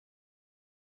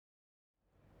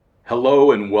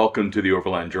Hello and welcome to the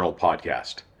Overland Journal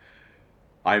podcast.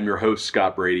 I'm your host,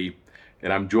 Scott Brady,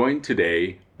 and I'm joined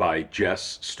today by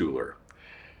Jess Stuhler.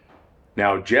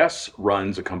 Now, Jess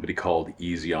runs a company called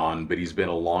Eezi-Awn, but he's been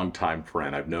a longtime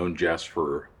friend. I've known Jess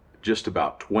for just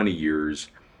about 20 years,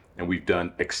 and we've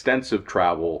done extensive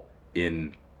travel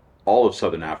in all of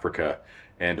Southern Africa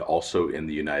and also in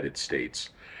the United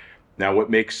States. Now, what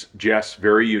makes Jess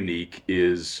very unique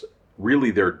is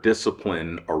really their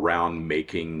discipline around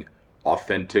making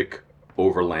authentic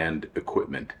overland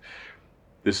equipment.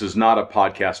 This is not a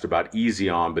podcast about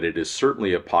Eezi-Awn, but it is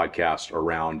certainly a podcast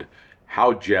around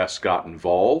how Jess got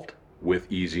involved with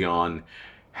Eezi-Awn,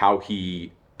 how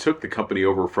he took the company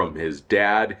over from his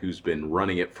dad, who's been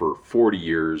running it for 40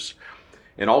 years,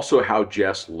 and also how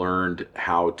Jess learned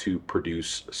how to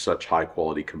produce such high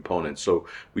quality components. So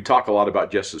we talk a lot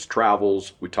about Jess's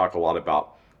travels. We talk a lot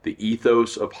about the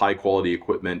ethos of high quality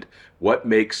equipment, what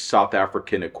makes South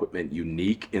African equipment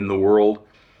unique in the world.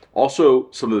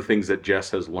 Also, some of the things that Jess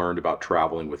has learned about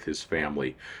traveling with his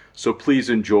family. So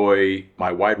please enjoy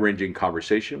my wide-ranging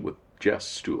conversation with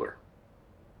Jess Stuhler.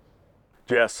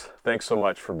 Jess, thanks so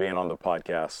much for being on the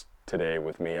podcast today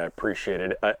with me. I appreciate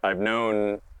it. I've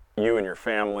known you and your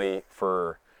family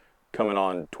for coming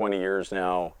on 20 years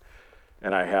now,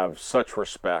 and I have such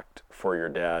respect for your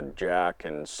dad, Jack,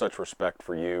 and such respect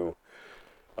for you.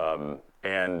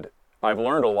 And I've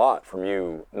learned a lot from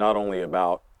you, not only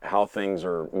about how things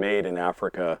are made in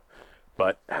Africa,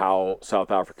 but how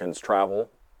South Africans travel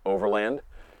overland.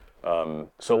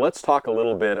 So let's talk a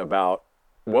little bit about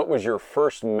what was your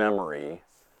first memory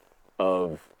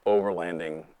of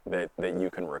overlanding that you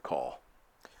can recall?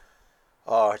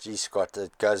 Oh, geez, Scott,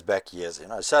 it goes back years.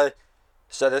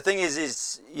 So the thing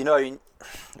is,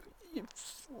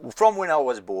 from when I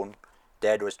was born,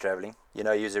 Dad was traveling. He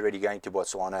was already going to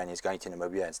Botswana and he's going to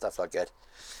Namibia and stuff like that.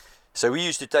 So we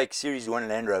used to take Series 1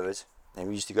 Land Rovers and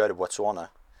we used to go to Botswana.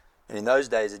 And in those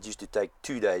days, it used to take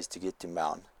 2 days to get to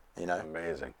Maun,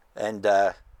 Amazing. And,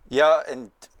 he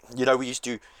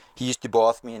used to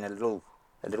bath me in a little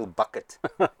bucket,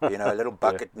 a little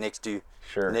bucket Yeah. next to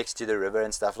Sure. next to the river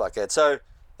and stuff like that. So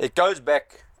it goes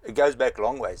back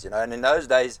long ways, And in those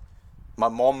days, my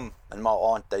mom and my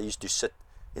aunt, they used to sit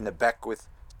in the back with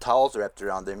towels wrapped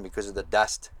around them because of the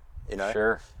dust,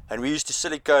 Sure. And we used to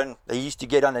silicone. They used to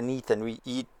get underneath, and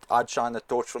I'd shine the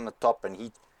torch from the top,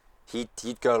 and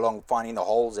he'd go along finding the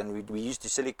holes, and we used to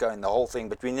silicone the whole thing.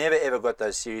 But we never ever got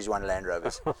those Series 1 Land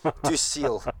Rovers to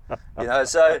seal,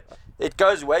 So it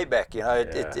goes way back,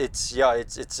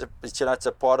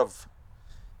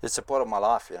 It's a part of my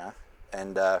life,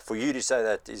 And for you to say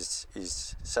that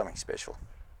is something special.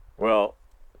 Well,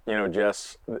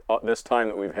 Jess, this time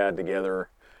that we've had together,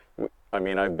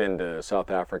 I've been to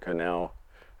South Africa now.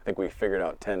 I think we figured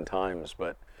out 10 times,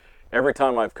 but every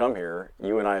time I've come here,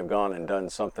 you and I have gone and done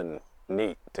something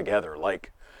neat together.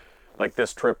 Like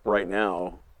this trip right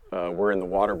now, we're in the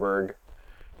Waterberg,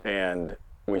 and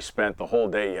we spent the whole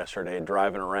day yesterday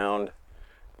driving around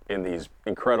in these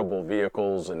incredible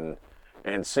vehicles and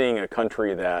seeing a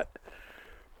country that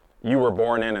you were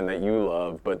born in and that you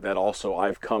love, but that also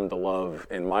I've come to love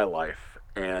in my life.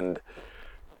 And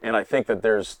I think that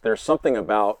there's something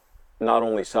about not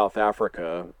only South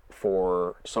Africa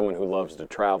for someone who loves to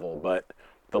travel, but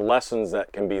the lessons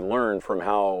that can be learned from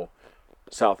how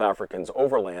South Africans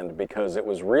overland, because it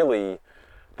was really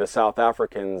the South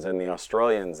Africans and the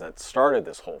Australians that started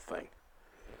this whole thing.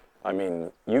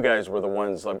 You guys were the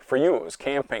ones, for you it was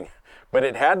camping, but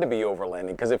it had to be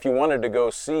overlanding, because if you wanted to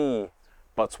go see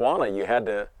Botswana, you had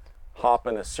to hop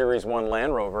in a Series 1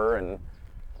 Land Rover and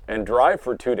drive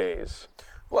for 2 days.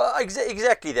 Well,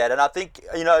 exactly that. And I think,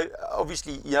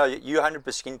 obviously, you're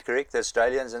 100% correct. The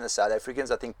Australians and the South Africans,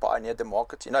 I think, pioneered the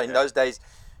market. In those days,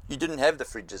 you didn't have the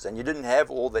fridges and you didn't have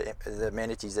all the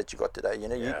amenities that you got today.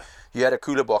 You had a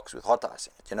cooler box with hot ice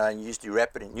in it, and you used to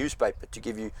wrap it in newspaper to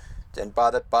give you, and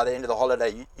by the end of the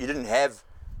holiday, you didn't have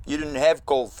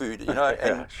cold food,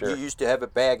 and Sure. You used to have a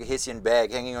Hessian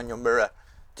bag hanging on your mirror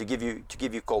to give you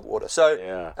cold water. So,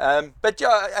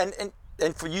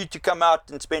 and for you to come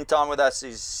out and spend time with us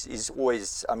is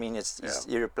always, it's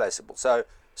irreplaceable. So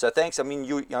thanks. I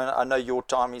know your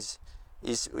time is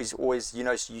always,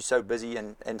 you're so busy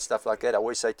and stuff like that. I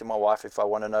always say to my wife, if I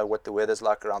want to know what the weather's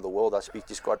like around the world, I speak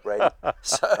to Scott Brady.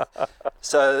 So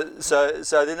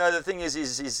the thing is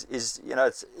it's,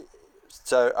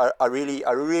 so I really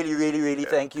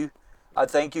thank you. I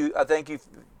thank you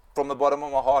from the bottom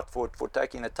of my heart for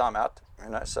taking the time out.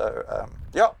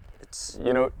 It's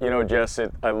Jess,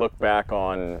 I look back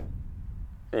on,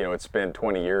 it's been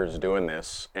 20 years doing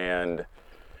this, and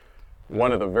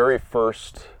one of the very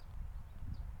first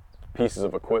pieces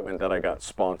of equipment that I got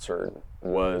sponsored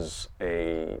was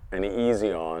an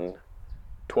Eezi-Awn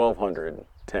 1200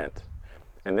 tent.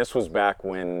 And this was back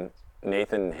when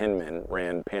Nathan Hinman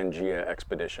ran Pangea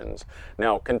expeditions.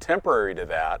 Now, contemporary to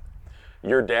that,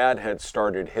 your dad had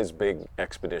started his big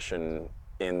expedition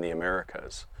in the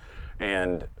Americas.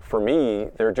 And for me,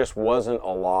 there just wasn't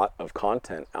a lot of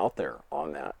content out there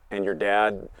on that. And your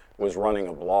dad was running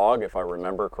a blog, if I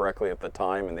remember correctly at the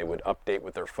time, and they would update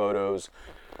with their photos.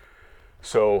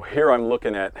 So here I'm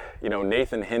looking at,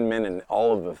 Nathan Hinman and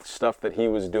all of the stuff that he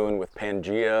was doing with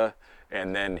Pangea.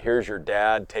 And then here's your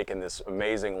dad taking this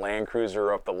amazing Land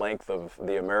Cruiser up the length of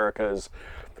the Americas.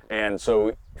 And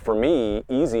so for me,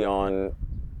 Eezi-Awn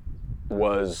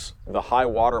was the high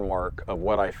watermark of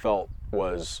what I felt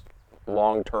was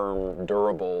long-term,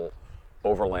 durable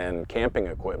overland camping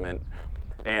equipment.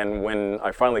 And when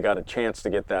I finally got a chance to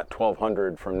get that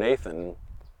 1200 from Nathan,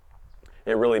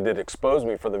 it really did expose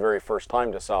me for the very first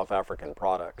time to South African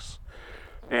products.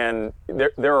 And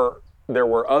there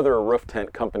were other roof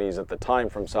tent companies at the time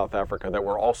from South Africa that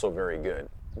were also very good,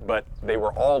 but they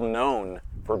were all known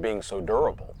for being so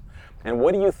durable. And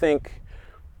what do you think,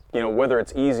 whether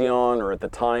it's Eezi-Awn or at the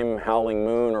time Howling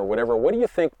Moon or whatever, what do you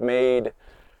think made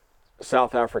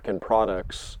South African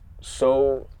products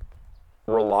so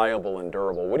reliable and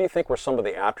durable? What do you think were some of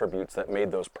the attributes that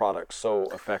made those products so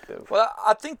effective? Well,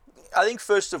 I think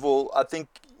first of all,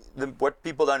 what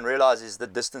people don't realize is the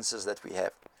distances that we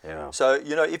have. Yeah. So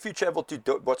if you travel to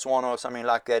Botswana or something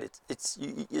like that, it's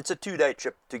a 2-day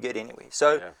trip to get anywhere.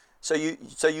 So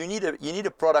you need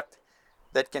a product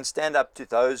that can stand up to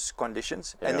those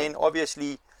conditions. Yeah. And then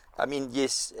obviously,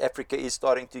 yes, Africa is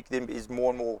starting to there is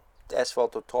more and more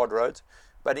asphalt or tarred roads,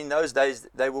 but in those days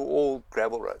they were all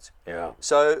gravel roads. Yeah.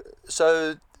 So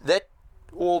that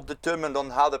all determined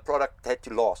on how the product had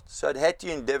to last. So it had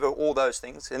to endeavor all those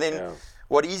things. And then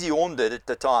what Eezi-Awn did at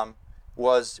the time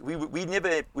was we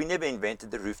never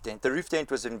invented the roof tent. The roof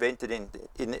tent was invented in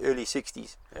the early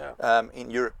 60s in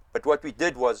Europe. But what we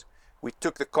did was we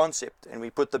took the concept and we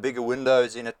put the bigger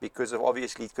windows in it because of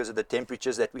the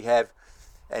temperatures that we have.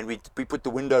 And we put the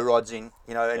window rods in,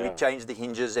 and we changed the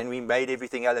hinges and we made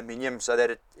everything aluminium so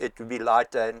that it would be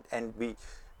lighter, and we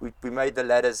made the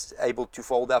ladders able to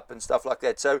fold up and stuff like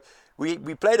that. So we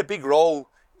played a big role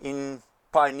in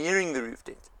pioneering the roof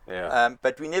tent. Yeah.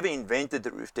 But we never invented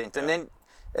the roof tent. And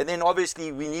then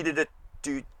obviously we needed it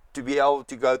to be able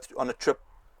to go on a trip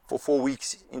for 4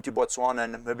 weeks into Botswana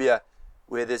and Namibia,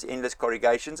 where there's endless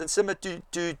corrugations, and similar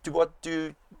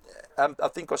to I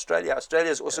think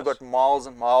Australia's also got miles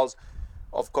and miles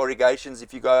of corrugations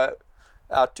if you go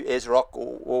out to Ezrock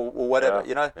or whatever,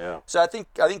 Yeah. So I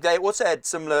think they also had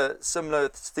similar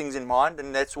things in mind,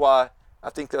 and that's why I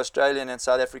think the Australian and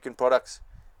South African products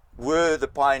were the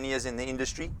pioneers in the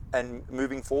industry and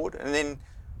moving forward. And then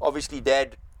obviously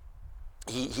Dad,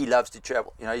 he loves to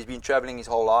travel. He's been traveling his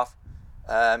whole life.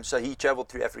 So he traveled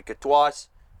through Africa twice,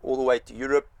 all the way to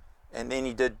Europe, and then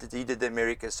he did the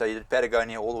Americas. So he did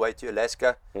Patagonia all the way to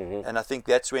Alaska. Mm-hmm. And I think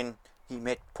that's when he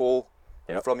met Paul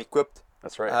from Equipped.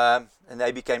 That's right. And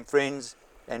they became friends,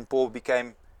 and Paul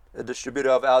became a distributor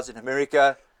of ours in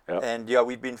America. Yep. And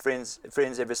we've been friends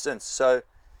ever since. So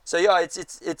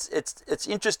it's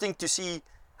interesting to see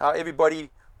how everybody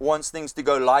wants things to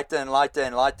go lighter and lighter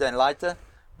and lighter and lighter.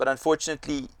 But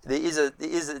unfortunately, there is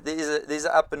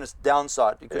a up and a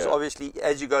downside, because obviously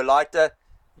as you go lighter,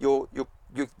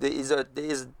 there is a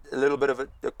little bit of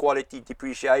a quality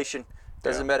depreciation.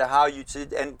 Doesn't matter how you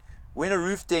sit. And when a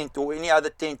roof tent or any other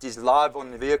tent is live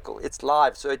on the vehicle, it's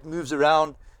live, so it moves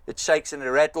around, it shakes and it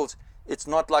rattles. It's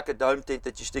not like a dome tent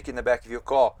that you stick in the back of your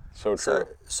car. So true.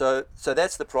 So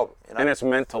that's the problem. And it's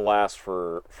meant to last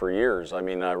for years. I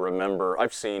remember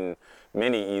I've seen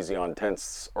many Eezi-Awn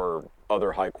tents or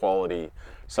other high quality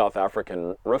South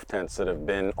African roof tents that have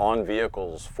been on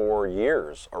vehicles for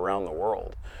years around the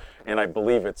world. And I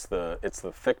believe it's the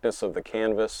thickness of the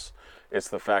canvas. It's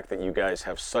the fact that you guys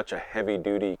have such a heavy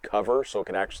duty cover, so it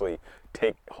can actually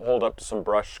hold up to some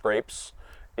brush scrapes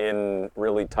in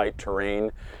really tight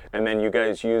terrain. And then you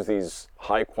guys use these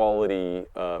high quality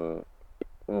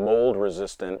mold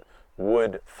resistant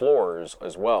wood floors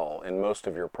as well in most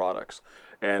of your products,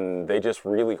 and they just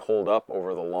really hold up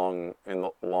over the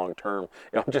long term.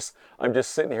 I'm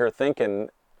just sitting here thinking,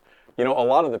 a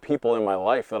lot of the people in my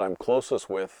life that I'm closest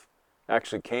with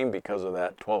actually came because of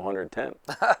that 1200 tent.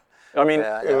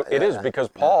 It is because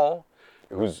Paul,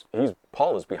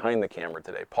 Paul is behind the camera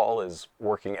today. Paul is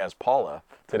working as Paula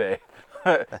today,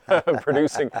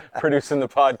 producing the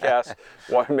podcast,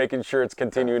 while making sure it's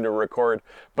continuing to record.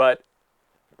 But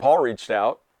Paul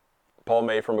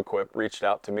May from Equip reached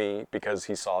out to me because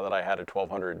he saw that I had a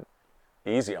 1200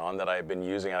 Eezi-Awn that I had been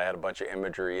using. I had a bunch of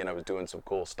imagery and I was doing some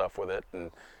cool stuff with it.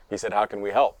 And he said, how can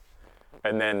we help?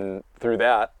 And then through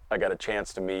that, I got a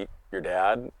chance to meet your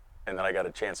dad, and then I got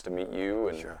a chance to meet you.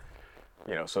 And,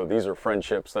 you know, so these are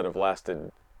friendships that have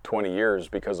lasted 20 years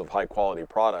because of high quality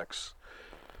products.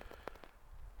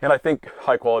 And I think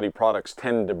high quality products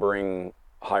tend to bring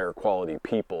higher quality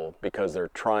people because they're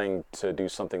trying to do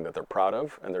something that they're proud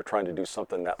of, and they're trying to do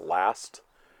something that lasts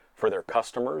for their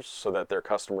customers so that their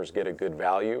customers get a good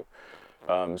value.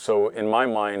 So in my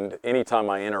mind, anytime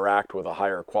I interact with a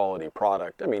higher quality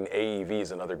product, I mean, AEV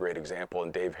is another great example,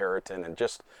 and Dave Harriton, and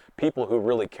just people who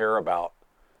really care about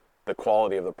the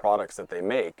quality of the products that they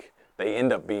make, they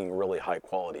end up being really high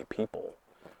quality people.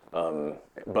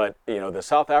 But, you know, the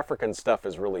South African stuff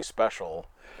is really special.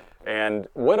 And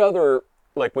what other,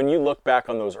 like when you look back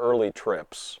on those early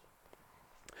trips,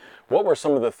 what were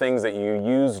some of the things that you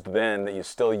used then that you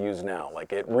still use now?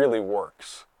 Like it really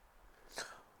works.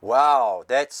 Wow,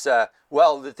 that's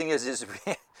well. The thing is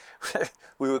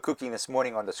we were cooking this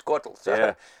morning on the skottel.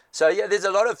 So yeah, there's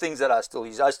a lot of things that I still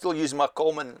use. I still use my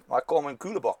Coleman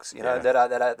cooler box, you know, that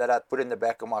I put in the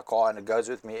back of my car, and it goes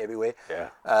with me everywhere. Yeah.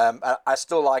 I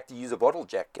still like to use a bottle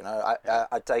jack. You know,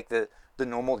 I take the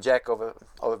normal jack of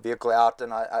a vehicle out,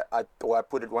 and I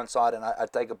put it one side, and I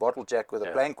take a bottle jack with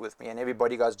a plank with me, and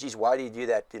everybody goes, geez, why do you do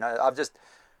that? You know, I've just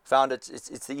found it's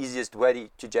the easiest way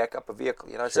to jack up a vehicle.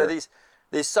 You know, Sure. so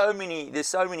there's so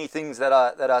many things that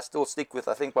I still stick with.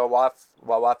 I think my wife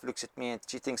looks at me and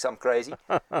she thinks I'm crazy,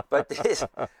 but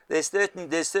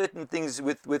there's certain things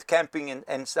with camping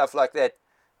and stuff like that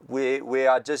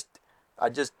where I just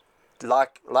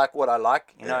like what I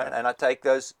like, you know, and I take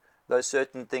those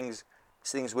certain things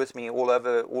with me all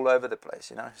over the place,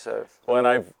 you know. So well, and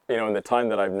I've, you know, in the time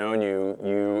that I've known you,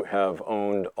 you have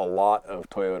owned a lot of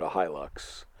Toyota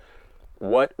Hilux.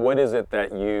 What is it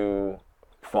that you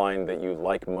find that you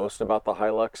like most about the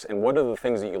Hilux, and what are the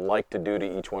things that you like to do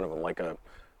to each one of them, like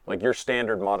your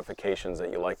standard modifications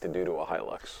that you like to do to a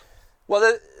Hilux?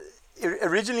 Well,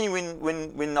 originally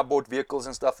when I bought vehicles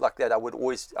and stuff like that, I would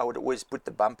always put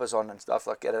the bumpers on and stuff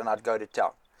like that, and I'd go to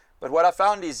town. But what I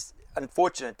found is,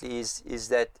 unfortunately, is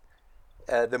that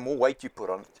the more weight you put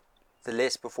on it, the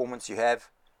less performance you have,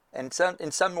 and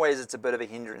in some ways it's a bit of a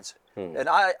hindrance. And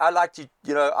I like to,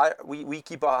 you know, we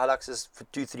keep our Hiluxes for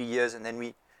 2-3 years, and then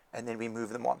we move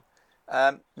them on.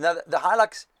 Now the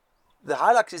Hilux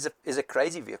is a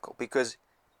crazy vehicle because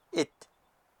it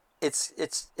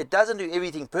doesn't do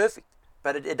everything perfect,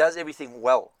 but it does everything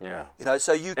well. Yeah. You know,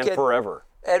 so you can forever.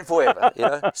 And forever, you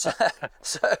know. So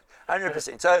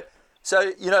 100%.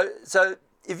 So you know, so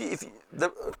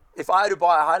if I had to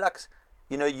buy a Hilux,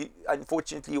 you know, you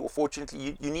unfortunately or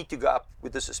fortunately, you need to go up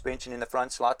with the suspension in the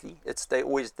front slightly. They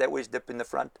always dip in the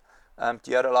front.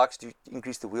 Toyota likes to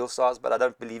increase the wheel size, but I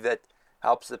don't believe that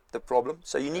helps the problem.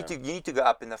 So you need to go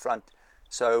up in the front.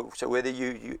 So whether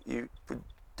you put,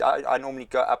 I normally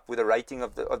go up with a rating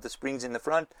of the springs in the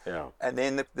front, and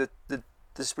then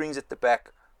the springs at the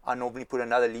back, I normally put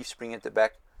another leaf spring at the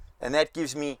back, and that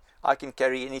gives me, I can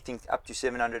carry anything up to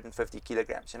 750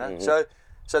 kilograms. You know,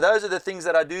 so those are the things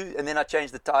that I do, and then I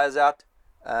change the tires out.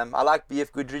 I like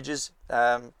BF Goodriches.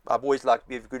 I've always liked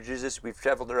BF Goodriches. We've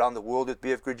traveled around the world with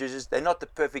BF Goodriches. They're not the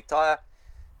perfect tire.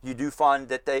 You do find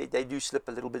that they do slip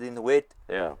a little bit in the wet.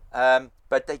 Yeah.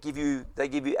 But they give you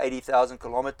 80,000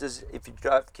 kilometers if you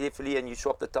drive carefully and you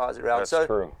swap the tires around. That's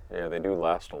true. Yeah, they do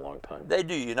last a long time. They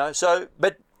do, you know. So,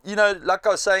 but you know, like I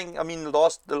was saying, I mean, the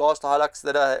last Hilux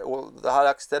the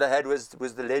Hilux that I had was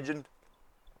the Legend.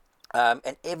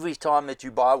 And every time that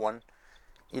you buy one,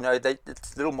 you know,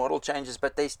 it's little model changes,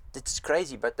 but it's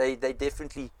crazy. But they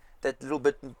definitely, that little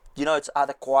bit, you know, it's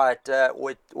either quiet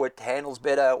or it handles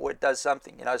better or it does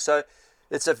something, you know. So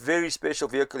it's a very special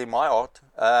vehicle in my heart.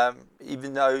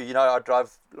 Even though, you know, I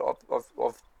drive a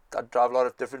lot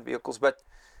of different vehicles, but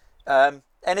and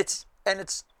it's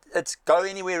go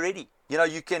anywhere ready. You know,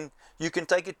 you can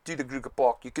take it to the Kruger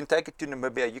Park, you can take it to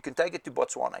Namibia, you can take it to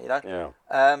Botswana, you know.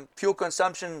 Yeah. Fuel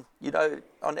consumption, you know,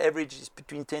 on average is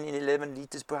between 10 and 11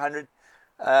 liters per 100.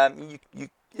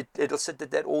 It'll sit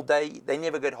at that all day. They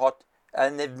never get hot,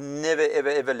 and they've never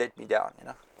ever let me down, you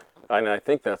know. And I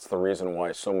think that's the reason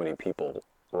why so many people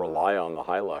rely on the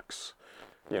Hilux.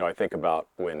 You know, I think about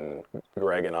when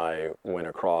Greg and I went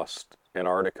across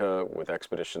Antarctica with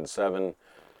Expedition 7,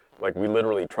 like we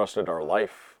literally trusted our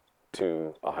life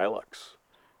to a Hilux,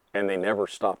 and they never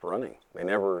stopped running. They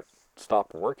never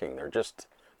stopped working.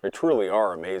 They truly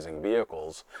are amazing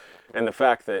vehicles. And the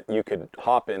fact that you could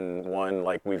hop in one,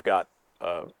 like we've got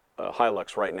a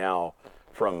Hilux right now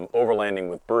from overlanding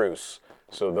with Bruce,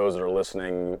 So those that are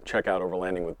listening, check out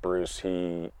Overlanding with Bruce.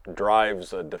 He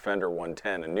drives a Defender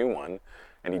 110, a new one,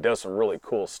 and he does some really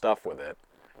cool stuff with it.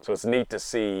 So it's neat to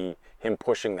see him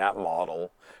pushing that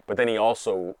model. But then he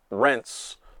also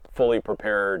rents fully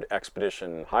prepared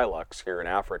Expedition Hilux here in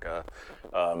Africa.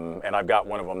 And I've got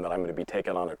one of them that I'm going to be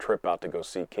taking on a trip out to go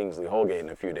see Kingsley Holgate in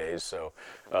a few days. So,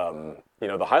 the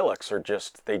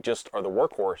Hilux they just are the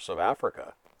workhorse of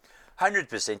Africa.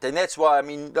 100%, and that's why I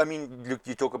mean, look,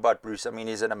 you talk about Bruce. I mean,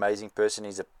 he's an amazing person.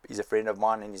 He's a friend of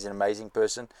mine, and he's an amazing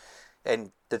person.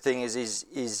 And the thing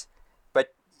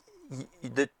but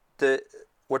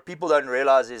what people don't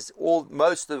realize is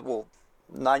 90%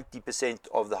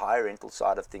 of the hire rental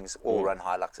side of things all run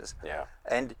Hiluxes. Yeah.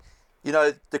 And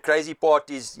the crazy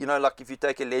part is, like if you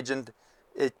take a Legend,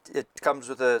 it comes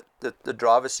with the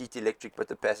driver's seat electric, but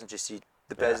the passenger seat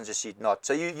not.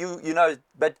 So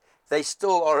but they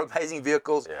still are amazing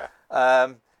vehicles. Yeah.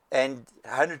 And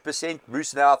 100%,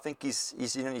 Bruce now I think he's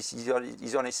on his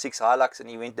 6th Hilux, and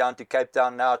he went down to Cape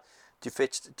Town now to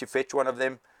fetch one of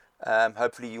them.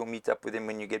 Hopefully you'll meet up with him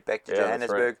when you get back to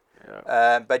Johannesburg. That's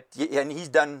right. Yeah. And he's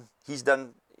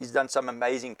done some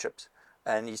amazing trips,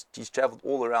 and he's travelled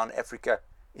all around Africa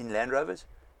in Land Rovers.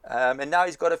 And now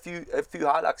he's got a few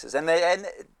Hiluxes, and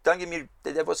don't get me,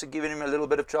 they've also given him a little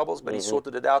bit of troubles, but he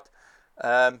sorted it out.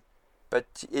 But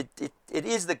it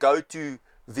is the go-to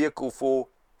vehicle for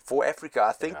Africa.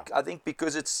 I think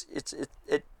because it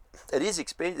is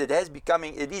expensive. It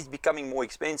is becoming more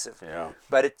expensive. Yeah.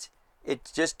 But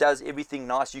it just does everything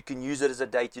nice. You can use it as a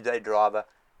day-to-day driver,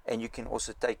 and you can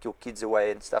also take your kids away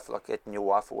and stuff like that, and your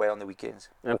wife away on the weekends.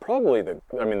 And probably the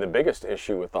biggest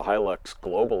issue with the Hilux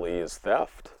globally is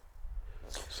theft.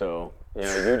 So,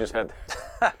 you just had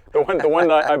the one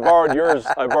that I borrowed yours.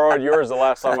 I borrowed yours the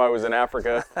last time I was in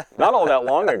Africa, not all that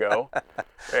long ago,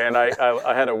 and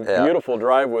I had a beautiful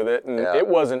drive with it, and it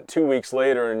wasn't 2 weeks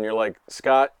later, and you're like,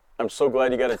 Scott, I'm so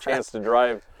glad you got a chance to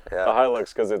drive the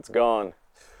Hilux because it's gone.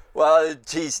 Well,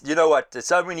 geez, you know what?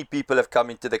 So many people have come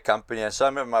into the company, and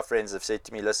some of my friends have said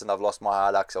to me, listen, I've lost my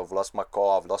Hilux, I've lost my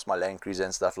car, I've lost my Land Cruiser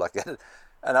and stuff like that.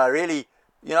 And I really,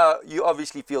 you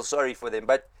obviously feel sorry for them.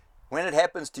 But when it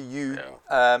happens to you,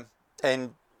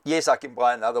 and yes, I can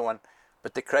buy another one,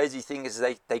 but the crazy thing is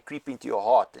they creep into your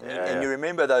heart. And you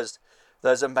remember those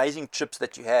amazing trips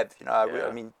that you have. I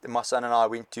mean, my son and I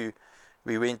went to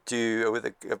with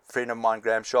a friend of mine,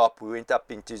 Graham Sharp. We went up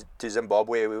to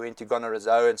Zimbabwe. We went to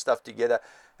Gonorozo and stuff together.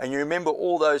 And you remember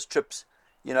all those trips,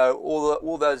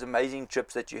 all those amazing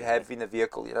trips that you have in the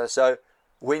vehicle. So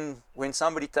when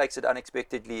somebody takes it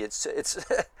unexpectedly, it's it's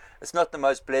not the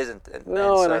most pleasant. And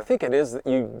I think it is.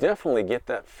 You definitely get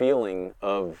that feeling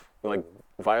of like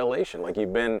violation, like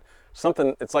you've been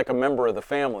something. It's like a member of the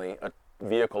family. A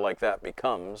vehicle like that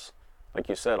becomes, like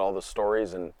you said, all the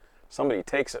stories and. Somebody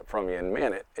takes it from you, and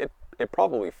man, it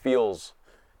probably feels,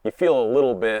 you feel a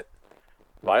little bit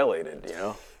violated,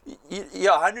 Yeah,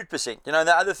 100%.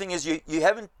 The other thing is you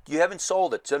haven't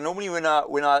sold it. So normally when I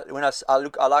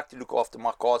like to look after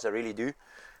my cars, I really do.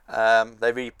 They're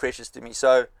very precious to me.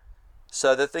 So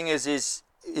the thing is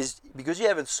because you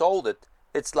haven't sold it,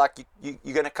 it's like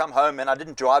you're going to come home, and I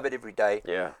didn't drive it every day.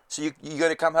 Yeah. So you're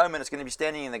going to come home, and it's going to be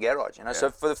standing in the garage. So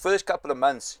for the first couple of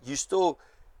months, you still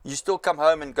come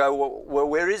home and go, well,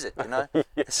 where is it?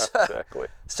 Exactly.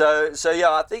 So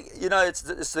yeah, I think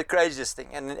it's the craziest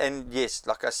thing, and yes,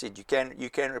 like I said, you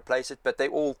can replace it, but they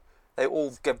all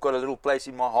have got a little place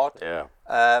in my heart. Yeah.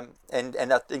 And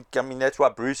I think that's why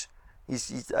Bruce,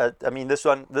 this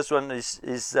one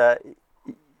is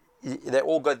they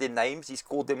all got their names. He's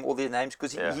called them all their names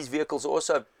because his vehicles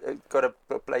also got a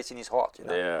place in his heart.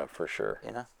 Yeah, for sure.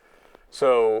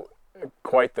 So.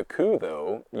 Quite the coup,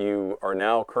 though. You are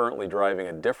now currently driving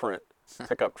a different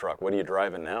pickup truck. What are you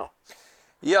driving now?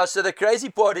 Yeah, so the crazy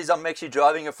part is I'm actually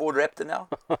driving a Ford Raptor now.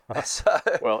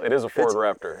 Well, it is a Ford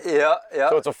Raptor. Yeah.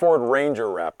 So it's a Ford Ranger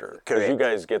Raptor. Correct. You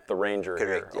guys get the Ranger.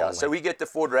 Correct. Here Yeah. only. So we get the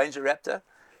Ford Ranger Raptor,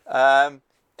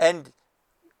 and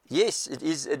yes, it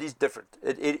is different.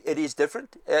 It is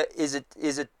different. Is it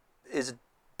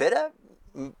better?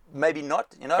 Maybe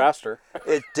not, Faster.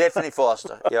 It's definitely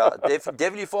faster. Yeah,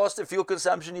 definitely faster. Fuel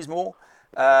consumption is more.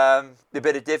 But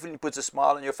it definitely puts a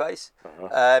smile on your face.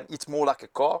 It's more like a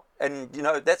car. And,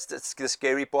 that's the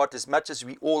scary part. As much as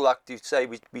we all like to say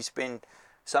we spend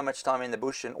so much time in the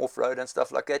bush and off-road and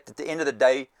stuff like that, at the end of the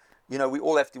day, we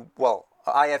all have to,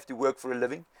 I have to work for a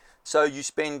living. So you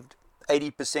spend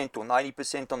 80% or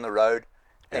 90% on the road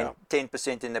and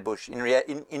 10% in the bush. In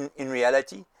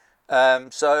reality,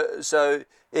 so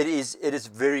it is a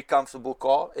very comfortable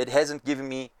car. It hasn't given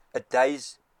me a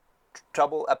day's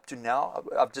trouble up to now.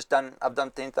 I've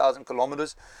done 10,000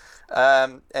 kilometers.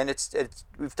 and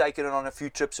we've taken it on a few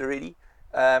trips already.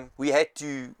 We had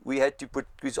to put,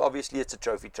 because obviously it's a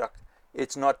trophy truck.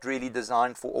 It's not really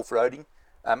designed for off-roading.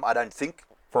 I don't think.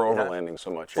 For overlanding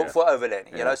so much. For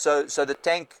overlanding, you know. So the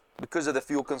tank, because of the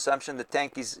fuel consumption, the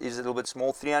tank is a little bit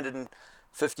small.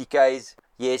 350 k's.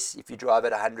 Yes, if you drive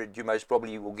at 100, you most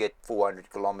probably will get 400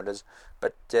 kilometers.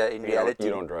 But in reality, you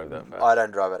don't drive that fast. I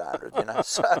don't drive at 100, you know.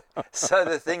 So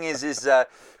the thing is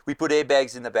we put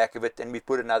airbags in the back of it, and we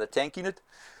put another tank in it.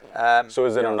 So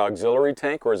is it an auxiliary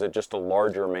tank, or is it just a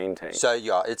larger main tank? So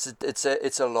yeah,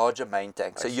 it's a larger main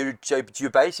tank. So you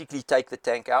basically take the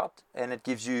tank out, and it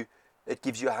gives you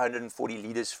 140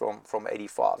 liters from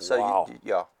 85. So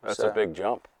wow. That's a big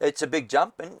jump. It's a big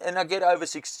jump, and I get over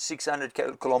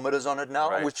 600 kilometers on it now,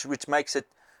 right. which makes it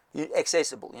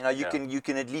accessible. You know, you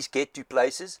can at least get to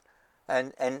places,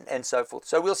 and so forth.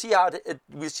 So we'll see how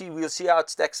we'll see how it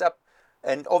stacks up,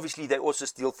 and obviously they also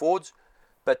steal Fords,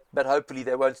 but hopefully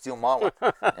they won't steal my one.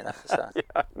 You know, so.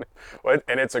 Yeah. Well,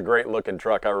 and it's a great looking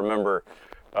truck. I remember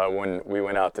when we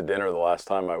went out to dinner the last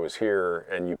time I was here,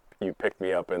 and you picked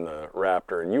me up in the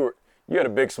Raptor, and you had a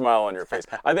big smile on your face.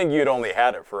 I think you had only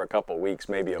had it for a couple of weeks,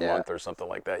 maybe a month or something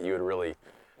like that. You had really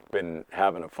been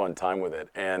having a fun time with it,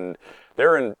 and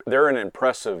they're an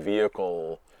impressive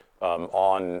vehicle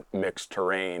on mixed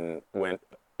terrain. When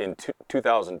in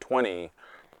 2020,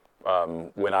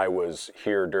 when I was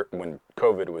here, when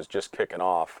COVID was just kicking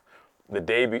off, the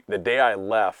day I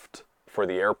left for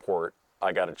the airport,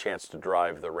 I got a chance to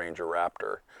drive the Ranger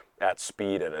Raptor at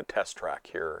speed at a test track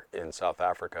here in South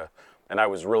Africa, and I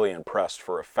was really impressed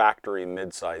for a factory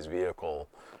mid-size vehicle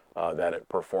that it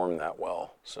performed that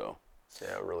well. So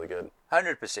yeah, really good.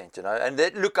 100%, you know. And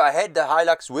look, I had the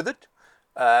Hilux with it,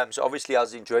 so obviously I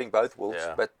was enjoying both wheels,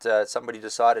 but somebody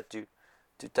decided to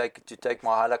take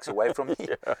my Hilux away from me.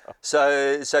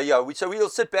 So we'll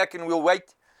sit back and we'll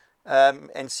wait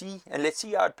and see, and let's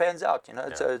see how it pans out, you know.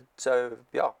 So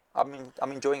yeah,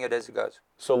 I'm enjoying it as it goes.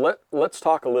 So let's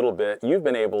talk a little bit. You've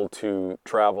been able to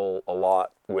travel a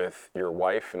lot with your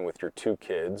wife and with your two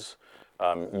kids.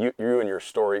 You and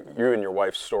your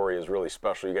wife's story is really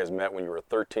special. You guys met when you were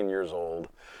 13 years old,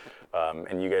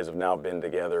 and you guys have now been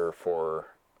together for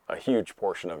a huge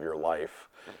portion of your life.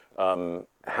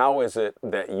 How is it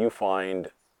that you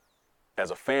find, as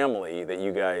a family, that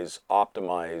you guys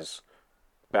optimize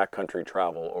backcountry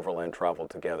travel, overland travel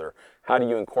together? How do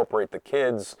you incorporate the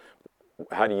kids?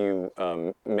 How do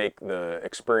you make the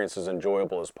experience as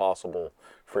enjoyable as possible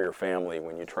for your family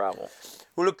when you travel?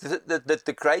 Well, look,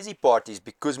 the crazy part is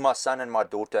because my son and my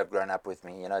daughter have grown up with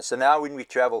me, you know. So now when we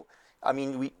travel, I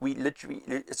mean, we literally,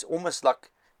 it's almost like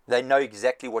they know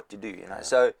exactly what to do, you know.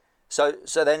 So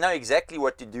they know exactly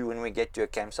what to do when we get to a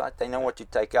campsite. They know what to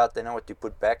take out. They know what to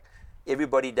put back.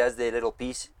 Everybody does their little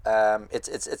piece.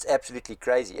 It's absolutely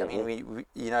crazy. I mean, we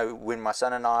you know, when my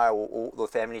son and I or the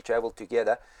family travel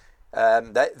together,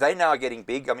 they now are getting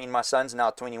big. I mean, my son's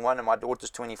now 21 and my daughter's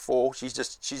 24. She's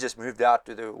just moved out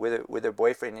to with her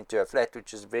boyfriend into a flat,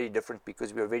 which is very different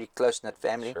because we're a very close knit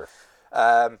family.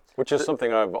 Sure. Which is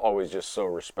something I've always just so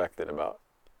respected about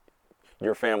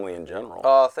your family in general.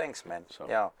 Oh, thanks, man. So.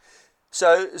 Yeah.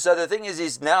 So the thing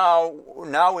is now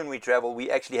when we travel,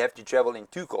 we actually have to travel in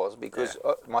two cars because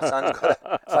my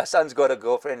son's got a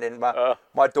girlfriend and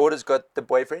my daughter's got the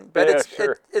boyfriend. But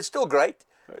it's still great.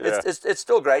 It's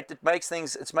still great. It makes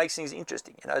things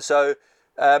interesting, you know. So,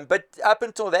 but up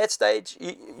until that stage,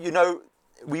 you know,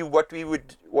 what we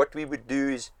would do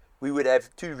is we would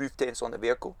have two roof tents on the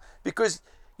vehicle because,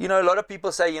 you know, a lot of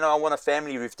people say, you know, I want a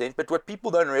family roof tent, but what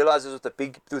people don't realize is with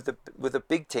the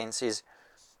big tents is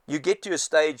you get to a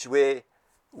stage where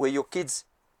your kids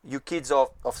are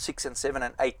of 6 and 7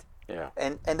 and 8. Yeah.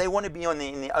 And they want to be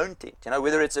in their own tent, you know,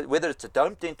 whether it's a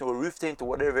dome tent or a roof tent or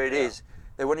whatever it is.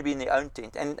 They want to be in their own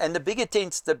tent, and the bigger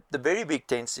tents, the very big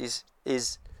tents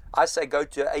is I say go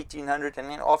to 1800,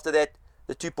 and then after that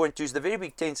the 2.2s, the very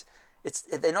big tents,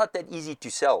 they're not that easy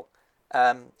to sell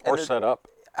or set up.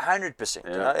 100%.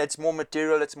 You know, it's more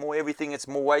material, it's more everything, it's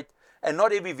more weight, and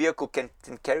not every vehicle can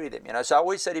carry them. You know, so I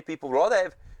always say to people, rather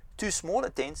have two smaller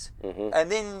tents, and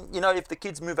then, you know, if the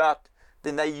kids move out,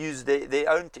 then they use their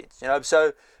own tents. You know,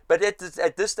 so. But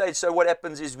at this stage, so what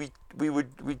happens is we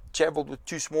traveled with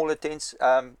two smaller tents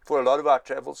for a lot of our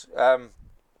travels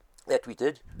that we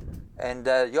did, and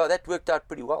that worked out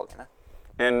pretty well, you know.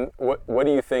 And what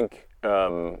do you think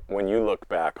when you look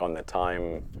back on the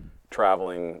time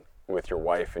traveling with your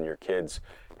wife and your kids?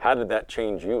 How did that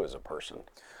change you as a person?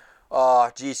 Oh,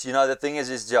 geez, you know, the thing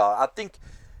is I think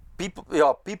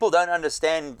people don't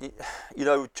understand, you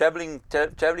know, traveling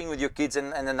with your kids,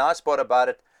 and the nice part about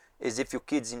it is if your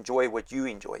kids enjoy what you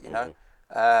enjoy, you know.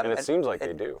 And it seems like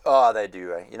they do. Oh, they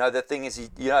do. You know, the thing is,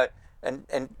 and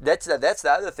that's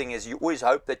the other thing is you always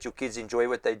hope that your kids enjoy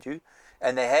what they do,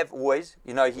 and they have always.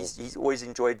 You know, he's always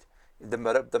enjoyed the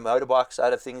motorbike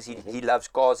side of things. He loves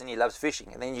cars and he loves fishing,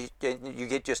 and then you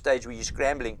get to a stage where you're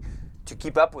scrambling to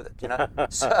keep up with it. You know,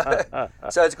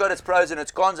 so it's got its pros and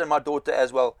its cons, and my daughter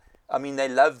as well. I mean, they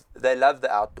love the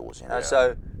outdoors. You know,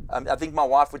 so I think my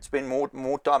wife would spend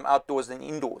more time outdoors than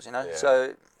indoors. You know,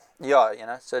 so. Yeah, you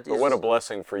know. So it is. But what a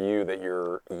blessing for you that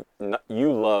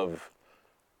you love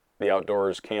the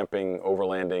outdoors, camping,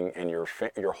 overlanding, and your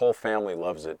whole family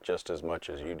loves it just as much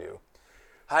as you do.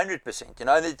 100%. You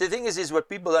know, the thing is what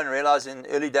people don't realize. In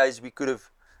early days, we could have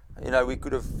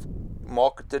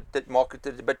marketed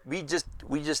it, but we just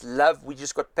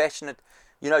got passionate.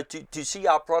 You know, to see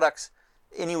our products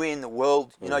anywhere in the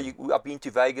world. You know, I've been to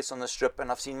Vegas on the Strip,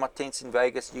 and I've seen my tents in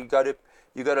Vegas. You go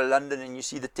to London and you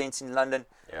see the tents in London,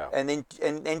 and then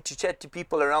and to chat to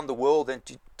people around the world, and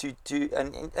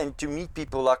to meet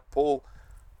people like Paul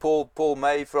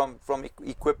May from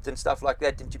Equipped and stuff like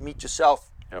that, and to meet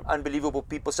yourself, unbelievable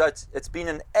people. So it's been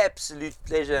an absolute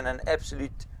pleasure and an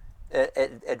absolute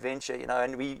adventure, you know.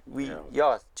 And we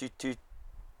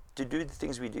to do the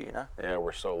things we do, you know. Yeah,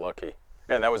 we're so lucky.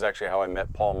 And that was actually how I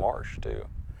met Paul Marsh too,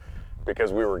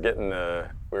 because we were getting the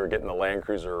Land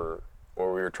Cruiser.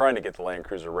 Or we were trying to get the Land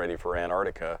Cruiser ready for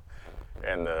Antarctica,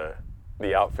 and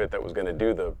the outfit that was going to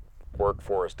do the work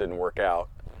for us didn't work out.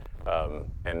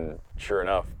 And sure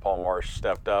enough, Paul Marsh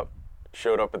stepped up,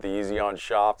 showed up at the Eezi-Awn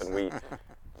shop, and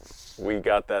we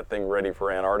got that thing ready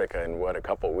for Antarctica in a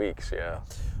couple weeks. Yeah.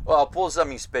 Well, Paul's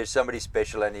somebody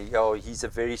special, and he's a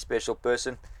very special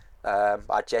person.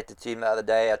 I chatted to him the other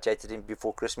day. I chatted to him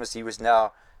before Christmas. He was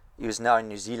now in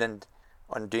New Zealand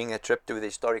on doing a trip to the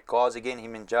historic cars again.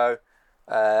 Him and Joe.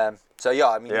 So yeah,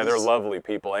 I mean, they're lovely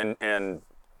people, and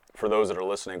for those that are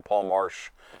listening, Paul Marsh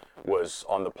was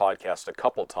on the podcast a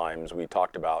couple times. We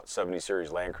talked about 70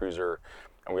 Series Land Cruiser,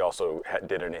 and we also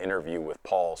did an interview with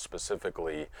Paul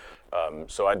specifically.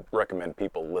 So I'd recommend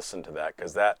people listen to that,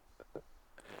 because that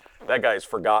guy's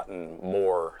forgotten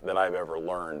more than I've ever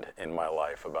learned in my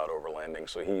life about overlanding.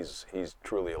 So he's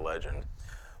truly a legend.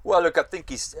 Well, look, I think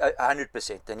he's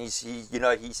 100%, and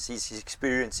his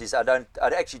experiences. I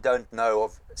actually don't know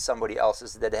of somebody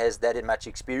else's that has that much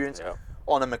experience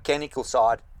on a mechanical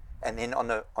side, and then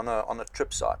on a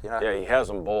trip side. You know. Yeah, he has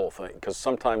them both. Because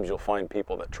sometimes you'll find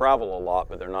people that travel a lot,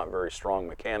 but they're not very strong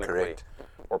mechanically. Correct.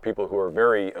 Or people who are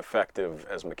very effective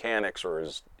as mechanics or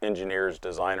as engineers,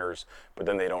 designers, but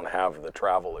then they don't have the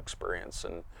travel experience.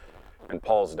 And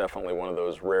Paul's definitely one of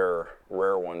those rare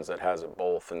ones that has it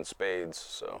both in spades.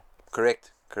 So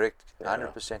correct,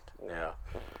 100%. Yeah.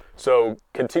 So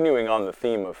continuing on the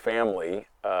theme of family,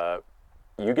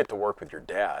 you get to work with your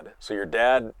dad. So your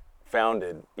dad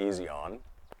founded Eezi-Awn,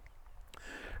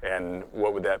 and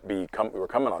what would that be? We're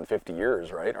coming on 50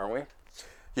 years, right? Aren't we?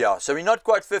 Yeah. So we're not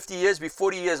quite 50 years. We're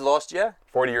 40 years last year.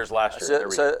 40 years last year.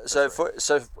 So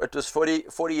it was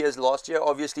 40 years last year.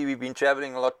 Obviously, we've been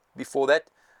traveling a lot before that.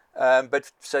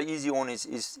 But so Eezi-Awn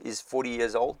is 40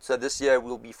 years old. So this year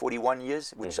will be 41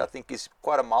 years, which I think is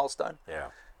quite a milestone. Yeah.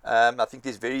 I think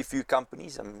there's very few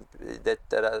companies that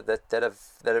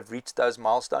have reached those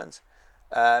milestones.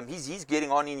 He's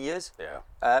getting on in years.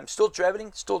 Yeah. Still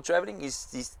traveling.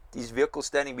 His vehicle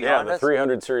standing behind us. Yeah, the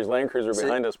 300 Series Land Cruiser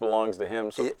behind us belongs to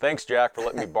him. So thanks, Jack, for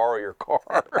letting me borrow your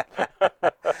car.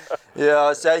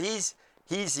 Yeah. So he's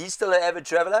still an avid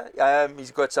traveler.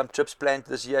 He's got some trips planned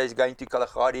this year. He's going to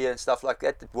Kalahari and stuff like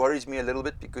that. It worries me a little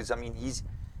bit, because I mean he's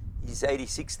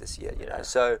 86 this year, you know.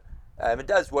 So it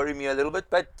does worry me a little bit,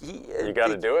 but you got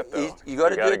to do it though. You got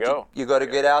to do it. Go. You got to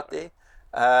get out there.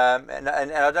 And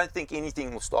I don't think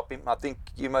anything will stop him. I think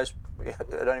I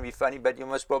don't want to be funny, but you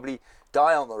must probably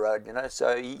die on the road, you know.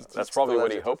 So that's probably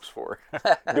what he hopes for,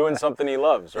 doing something he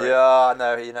loves, right? Yeah, I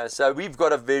know, you know. So we've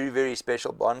got a very, very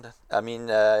special bond. I mean,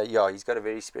 he's got a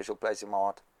very special place in my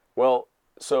heart. Well,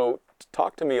 so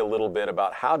talk to me a little bit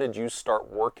about how did you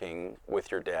start working with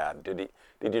your dad? Did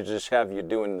you just have you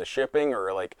doing the shipping,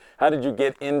 or like how did you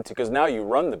get into? Because now you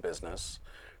run the business.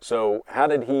 So how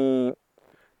did he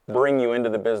bring you into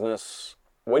the business?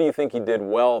 What do you think he did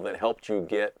well that helped you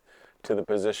get to the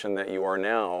position that you are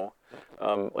now?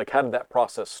 Like, how did that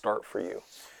process start for you?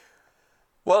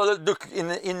 Well, look,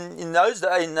 in those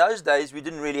days, we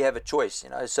didn't really have a choice, you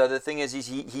know. So the thing is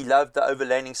he loved the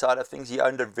overlanding side of things. He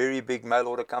owned a very big mail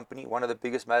order company, one of the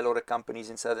biggest mail order companies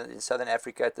in Southern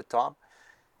Africa at the time,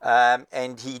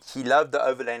 and he loved the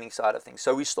overlanding side of things.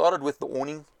 So we started with the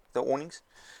awnings.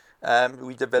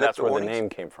 We developed. That's where the name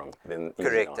came from.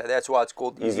 Correct. That's why it's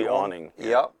called Eezi-Awning.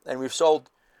 Yeah, and we've sold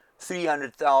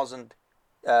 300,000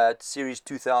 Series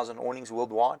 2000 awnings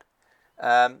worldwide.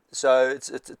 So it's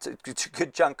a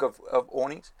good chunk of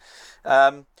awnings.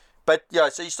 But yeah,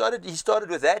 so he started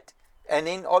with that. And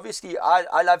then obviously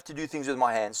I love to do things with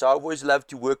my hands. So I've always loved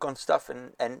to work on stuff,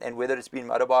 and whether it's been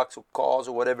motorbikes or cars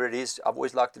or whatever it is, I've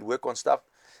always liked to work on stuff.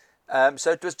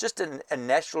 So it was just a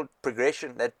natural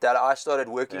progression that I started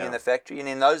working in the factory. And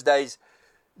in those days,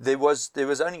 there was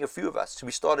only a few of us. So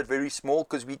we started very small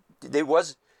because there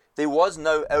was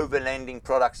no overlanding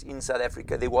products in South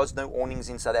Africa. There was no awnings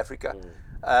in South Africa.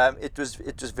 It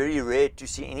was very rare to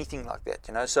see anything like that,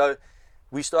 you know. So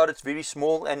we started very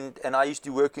small, and I used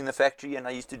to work in the factory, and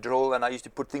I used to drill, and I used to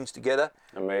put things together.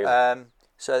 Amazing.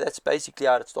 So that's basically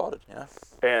how it started, you know.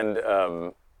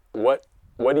 And what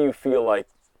do you feel like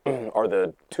are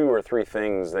the 2 or 3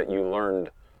 things that you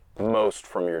learned most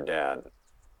from your dad?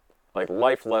 Like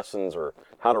life lessons or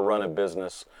how to run a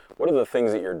business. What are the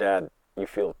things that your dad, you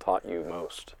feel, taught you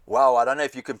most? Wow, I don't know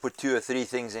if you can put 2 or 3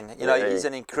 things in. You know, he's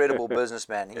an incredible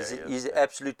businessman. He's an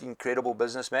absolutely incredible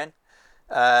businessman.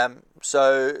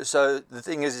 So the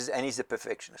thing is, and he's a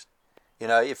perfectionist. You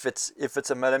know, if it's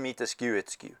a millimeter skew,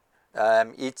 it's skew.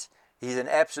 He's an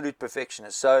absolute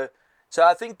perfectionist. So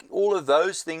I think all of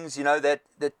those things, you know, that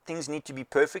things need to be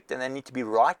perfect and they need to be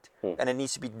right, and it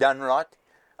needs to be done right.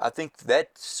 I think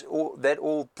that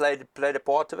all played a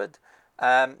part of it.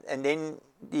 And then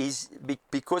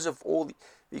because of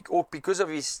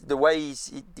the way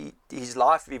his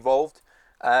life evolved.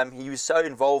 He was so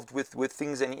involved with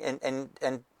things,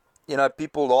 and you know,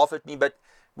 people laugh at me, but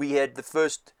we had the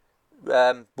first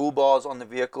bull bars on the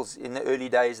vehicles in the early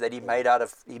days that he made out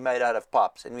of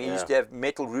pipes, and we used to have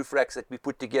metal roof racks that we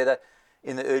put together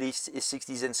in the early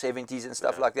 60s and 70s and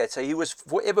stuff like that. So he was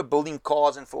forever building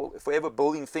cars and forever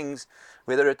building things,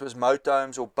 whether it was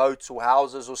motorhomes or boats or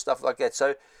houses or stuff like that.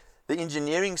 So the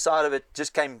engineering side of it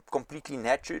just came completely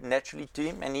naturally to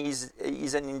him, and he's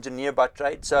an engineer by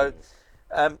trade. So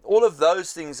all of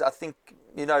those things, I think,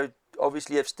 you know,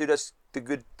 obviously have stood us the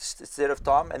good set of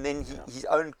time. And then he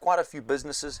owned quite a few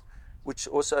businesses, which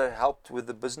also helped with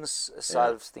the business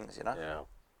side of things, you know. Yeah.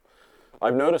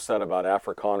 I've noticed that about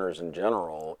Afrikaners in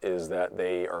general, is that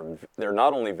they're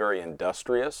not only very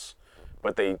industrious,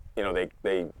 but they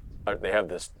have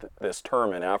this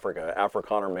term in Africa,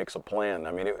 Afrikaner makes a plan.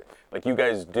 I mean, like you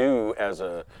guys do as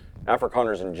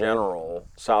Afrikaners in general,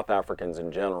 South Africans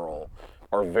in general,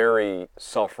 are very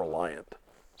self-reliant.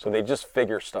 So they just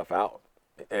figure stuff out.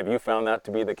 Have you found that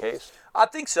to be the case? I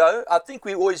think so. I think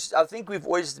we've always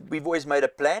made a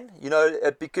plan, you know,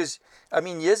 because I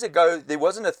mean, years ago there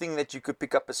wasn't a thing that you could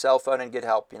pick up a cell phone and get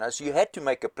help, you know. So you had to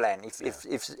make a plan.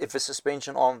 If a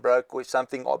suspension arm broke or if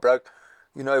something broke,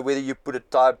 you know, whether you put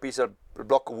a piece of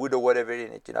block of wood or whatever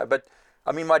in it, you know. But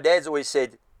I mean, my dad's always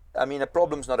said, I mean, a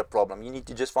problem's not a problem. You need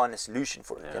to just find a solution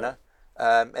for it, you know.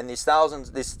 And there's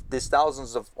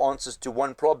thousands of answers to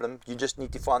one problem. You just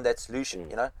need to find that solution,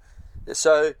 you know.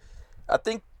 So I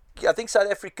think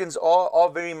South Africans are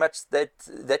very much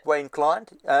that way inclined,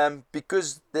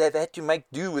 because they've had to make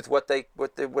do with what they've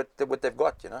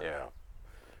got, you know. Yeah.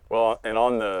 Well, and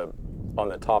on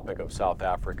the topic of South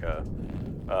Africa,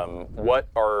 what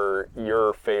are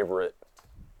your favorite,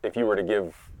 if you were to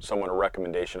give someone a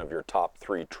recommendation of your top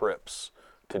 3 trips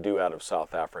to do out of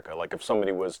South Africa? Like if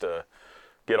somebody was to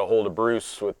get a hold of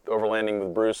Bruce with Overlanding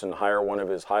with Bruce and hire one of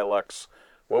his Hilux,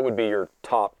 what would be your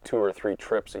top 2 or 3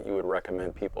 trips that you would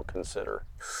recommend people consider?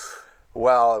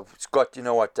 Well, Scott, you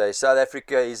know what? South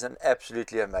Africa is an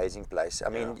absolutely amazing place. I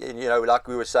mean, you know, like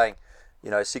we were saying,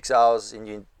 you know, 6 hours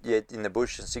you're in the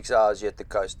bush and 6 hours you're at the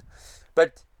coast.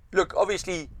 But look,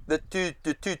 obviously the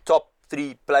two top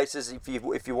 3 places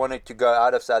if you wanted to go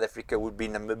out of South Africa would be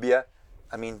Namibia.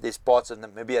 I mean, there's parts of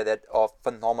Namibia that are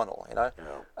phenomenal, you know.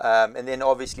 And then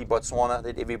obviously Botswana,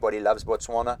 that everybody loves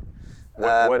Botswana.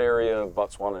 What area of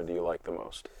Botswana do you like the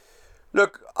most?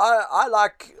 Look, I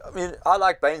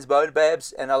like Baines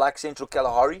Babs, and I like Central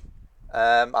Kalahari.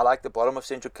 I like the bottom of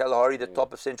Central Kalahari, the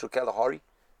top of Central Kalahari.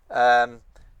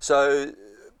 So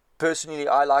personally,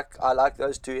 I like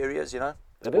those 2 areas, you know.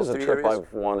 That is a trip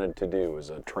I've wanted to do, is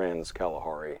a trans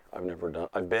Kalahari.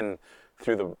 I've been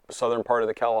through the southern part of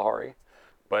the Kalahari,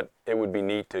 but it would be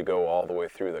neat to go all the way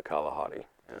through the Kalahari.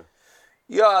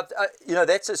 Yeah, you know,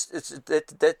 that's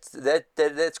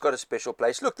got a special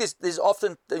place. Look, there's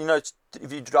often, you know,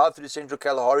 if you drive through Central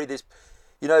Kalahari, there's,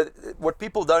 you know, what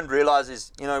people don't realize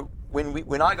is, you know,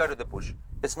 when I go to the bush,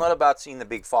 it's not about seeing the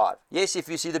big 5. Yes, if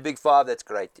you see the big 5, that's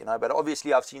great, you know, but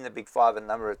obviously I've seen the big 5 a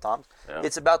number of times. Yeah.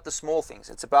 It's about the small things.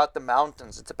 It's about the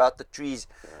mountains. It's about the trees.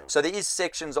 Yeah. So there is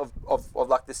sections of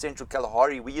like the Central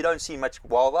Kalahari where you don't see much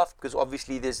wildlife because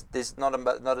obviously there's not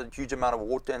a huge amount of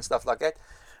water and stuff like that.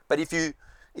 But if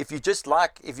if you just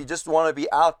want to be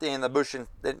out there in the bush, and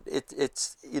then it's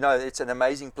it's an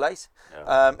amazing place.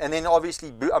 Yeah. And then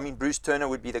obviously, I mean, Bruce Turner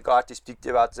would be the guy to speak to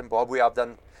about Zimbabwe. I've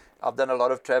done a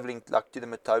lot of traveling, like to the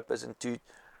Matopas and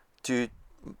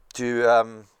to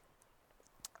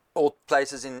all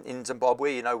places in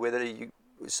Zimbabwe.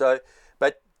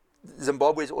 But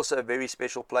Zimbabwe is also a very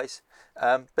special place.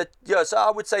 But yeah, so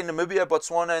I would say Namibia,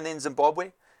 Botswana, and then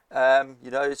Zimbabwe.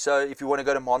 So if you want to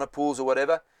go to monopools or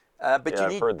whatever. But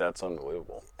I've heard that's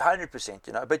unbelievable.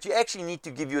 100%, but you actually need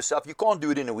to give yourself, you can't do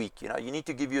it in a week, you need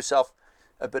to give yourself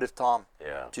a bit of time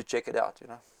to check it out,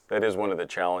 That is one of the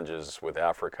challenges with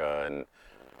Africa, and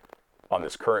on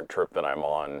this current trip that I'm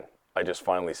on, I just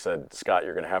finally said, Scott,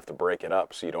 you're going to have to break it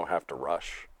up so you don't have to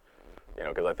rush,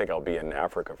 because I think I'll be in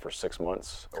Africa for 6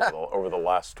 months over the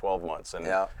last 12 months, and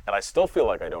I still feel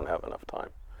like I don't have enough time.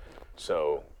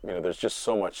 So, there's just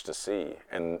so much to see,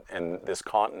 and this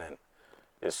continent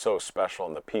is so special,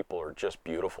 and the people are just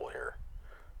beautiful here.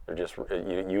 They're just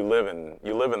you live in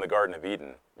the Garden of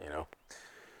Eden,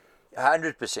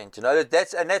 100%.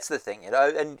 That's the thing,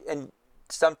 and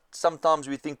sometimes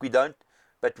we think we don't,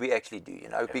 but we actually do,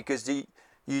 because you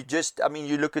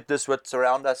look at this what's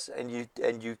around us, and you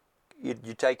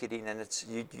take it in, and it's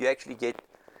you actually get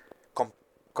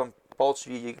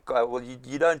compulsory.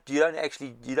 You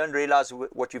don't realize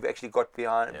what you've actually got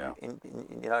behind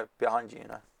behind you.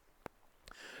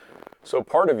 So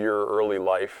part of your early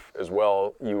life as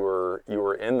well, you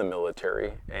were in the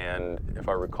military, and if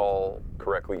I recall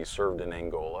correctly, you served in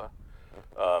Angola.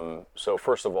 So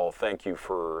first of all, thank you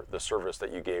for the service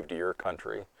that you gave to your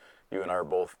country. You and I are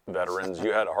both veterans.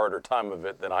 You had a harder time of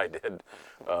it than I did,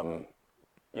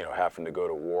 having to go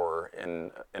to war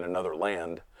in another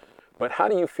land. But how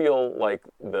do you feel like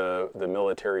the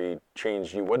military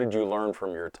changed you? What did you learn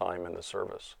from your time in the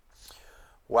service?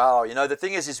 Wow, the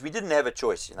thing is we didn't have a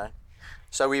choice,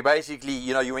 So we basically,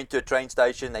 you went to a train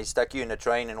station, they stuck you in a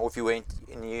train, and off you went,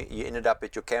 and you ended up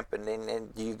at your camp, and then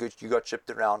you got shipped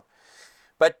around.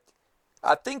 But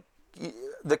I think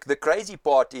the crazy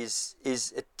part is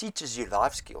it teaches you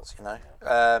life skills,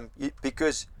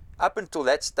 because up until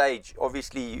that stage,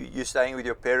 obviously you're staying with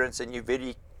your parents, and you're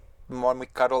very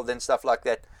cuddled and stuff like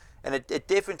that, and it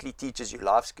definitely teaches you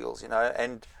life skills,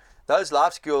 and those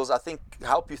life skills, I think,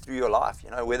 help you through your life,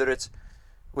 whether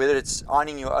it's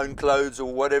ironing your own clothes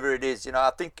or whatever it is,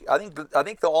 I think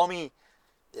the army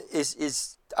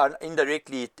is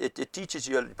indirectly it teaches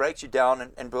you, it breaks you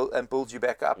down and builds you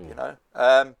back up,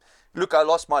 Look, I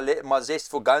lost my zest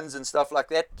for guns and stuff like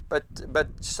that, but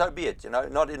so be it,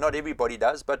 not everybody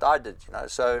does, but I did,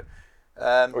 so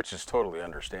which is totally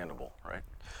understandable, right?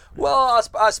 Well,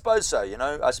 I suppose so,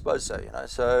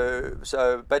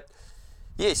 so but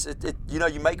yes,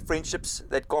 you make friendships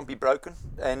that can't be broken,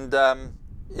 and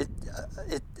it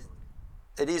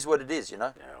is what it is,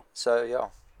 Yeah. So yeah.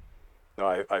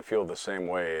 No, I feel the same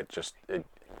way.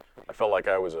 I felt like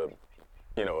I was a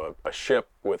ship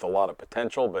with a lot of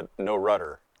potential, but no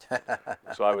rudder.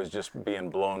 So I was just being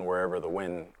blown wherever the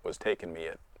wind was taking me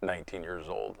at 19 years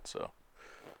old. So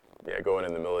yeah, going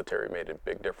in the military made a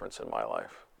big difference in my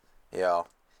life. Yeah.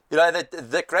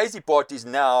 The crazy part is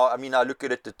now, I look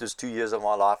at it, it was 2 years of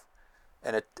my life,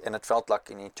 and it felt like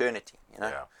an eternity,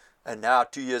 Yeah. And now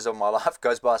 2 years of my life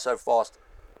goes by so fast.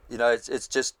 It's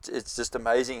just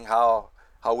amazing how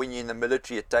when you're in the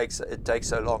military it takes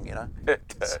so long,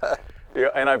 So. Yeah,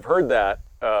 and I've heard that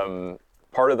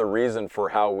part of the reason for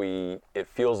how it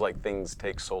feels like things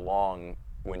take so long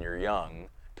when you're young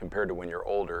compared to when you're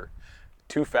older,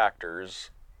 2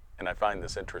 factors, and I find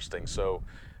this interesting. So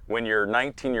when you're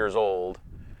 19 years old,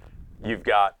 you've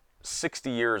got 60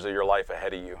 years of your life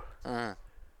ahead of you. Mm.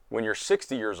 When you're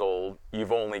 60 years old,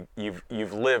 you've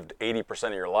lived 80%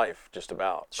 of your life, just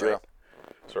about. Sure. Right?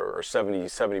 So, or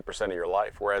 70% of your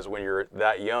life. Whereas when you're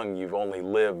that young, you've only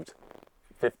lived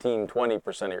 15,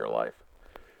 20% of your life.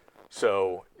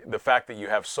 So the fact that you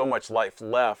have so much life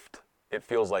left, it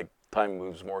feels like time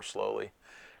moves more slowly.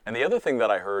 And the other thing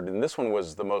that I heard, and this one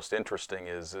was the most interesting,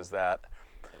 is that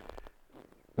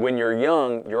when you're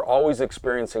young, you're always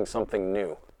experiencing something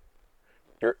new.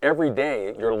 Every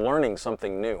day, you're learning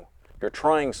something new. You're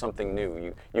trying something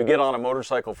new. You get on a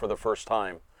motorcycle for the first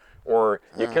time, or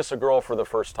you kiss a girl for the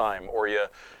first time, or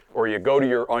you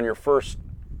go on your first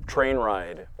train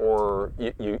ride, or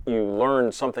you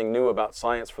learn something new about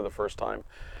science for the first time.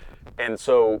 And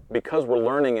so because we're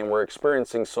learning and we're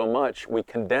experiencing so much, we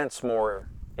condense more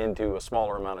into a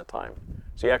smaller amount of time.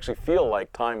 So you actually feel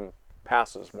like time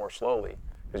passes more slowly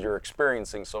because you're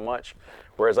experiencing so much.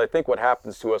 Whereas I think what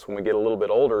happens to us when we get a little bit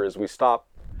older is we stop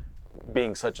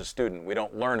being such a student. We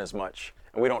don't learn as much,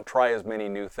 and we don't try as many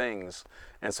new things.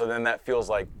 And so then that feels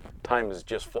like time is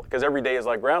just because every day is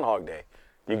like Groundhog Day.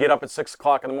 You get up at 6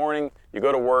 o'clock in the morning, you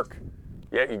go to work,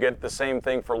 you get the same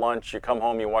thing for lunch, you come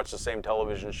home, you watch the same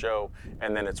television show,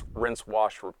 and then it's rinse,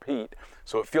 wash, repeat.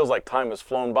 So it feels like time has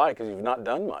flown by because you've not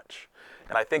done much.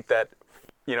 And I think that,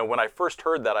 when I first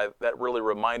heard that, that really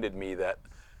reminded me that,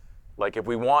 like, if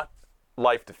we want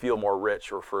life to feel more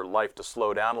rich or for life to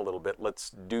slow down a little bit, let's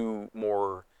do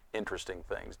more interesting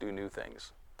things, do new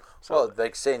things. So, well, it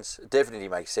makes sense. It definitely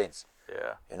makes sense.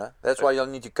 Yeah. That's why you'll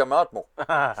need to come out more.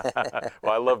 Well,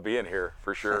 I love being here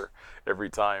for sure, every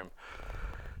time.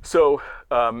 So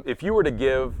if you were to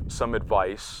give some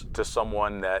advice to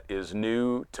someone that is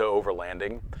new to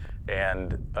overlanding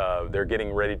and they're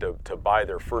getting ready to buy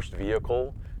their first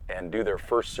vehicle and do their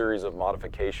first series of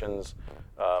modifications,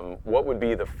 what would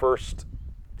be the first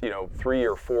 3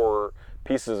 or 4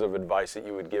 pieces of advice that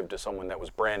you would give to someone that was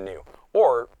brand new?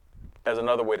 Or, as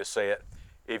another way to say it,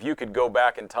 if you could go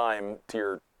back in time to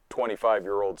your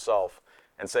 25-year-old self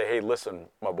and say, hey, listen,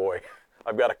 my boy,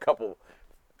 I've got a couple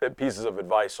pieces of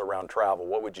advice around travel,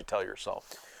 what would you tell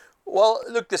yourself? Well,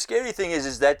 look, the scary thing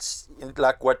is that's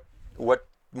like what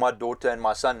my daughter and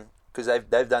my son, because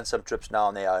they've done some trips now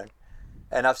on their own,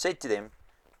 and I've said to them,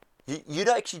 you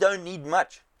actually don't need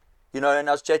much, and I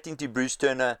was chatting to Bruce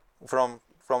Turner from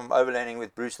Overlanding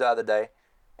with Bruce the other day,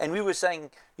 and we were saying,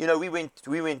 we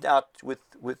went out with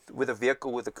a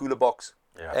vehicle with a cooler box,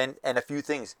 and a few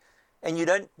things, and you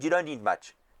don't need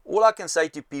much. All I can say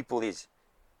to people is,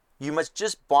 you must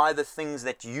just buy the things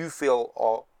that you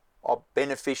feel are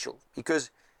beneficial, because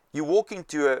you walk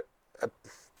into a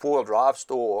four-wheel drive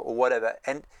store or whatever,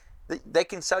 and they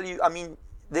can sell you. I mean,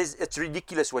 it's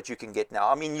ridiculous what you can get now.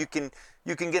 I mean, you can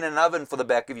get an oven for the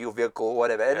back of your vehicle or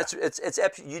whatever, and it's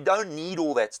absolutely, you don't need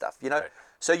all that stuff, Right.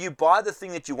 So you buy the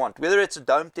thing that you want, whether it's a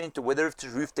dome tent or whether it's a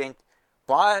roof tent.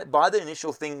 Buy the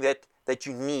initial thing that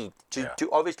you need to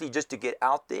obviously just to get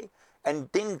out there. And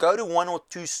then go to 1 or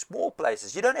 2 small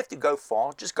places. You don't have to go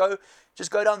far. Just go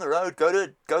down the road. Go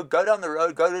down the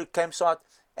road. Go to a campsite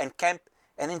and camp.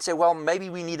 And then say, well, maybe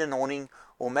we need an awning,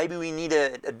 or maybe we need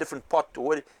a different pot, or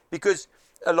what. Because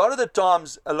a lot of the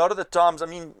times, I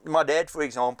mean, my dad, for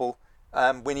example,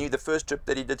 when the first trip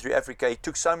that he did through Africa, he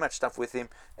took so much stuff with him.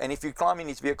 And if you climb in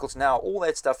his vehicles now, all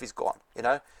that stuff is gone.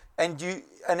 And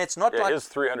it's not like his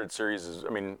 300 series is. I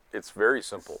mean, it's very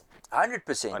simple.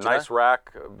 100%. A nice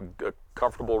rack, a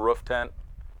comfortable roof tent,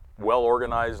 well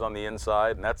organized on the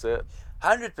inside, and that's it.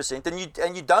 100%,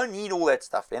 and you don't need all that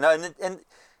stuff,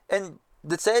 And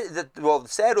the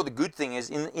sad or the good thing is,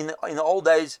 in the old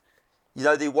days,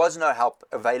 there was no help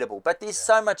available, but there's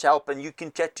so much help, and you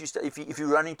can chat to if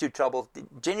you run into trouble.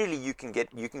 Generally, you can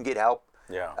get help.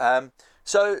 Yeah.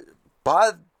 So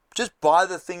buy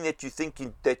the thing that you think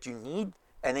that you need.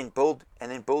 And then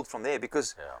build from there,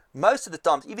 because most of the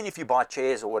times, even if you buy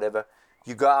chairs or whatever,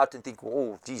 you go out and think,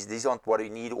 oh, geez, these aren't what we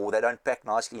need, or they don't pack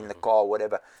nicely in the car or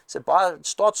whatever. So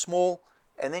start small,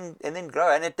 and then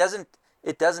grow. And it doesn't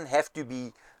have to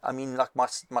be. I mean, like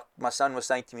my son was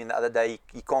saying to me the other day,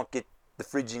 he can't get the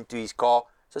fridge into his car.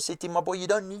 So I said to him, my boy, you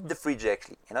don't need the fridge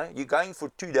actually. You're going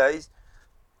for 2 days.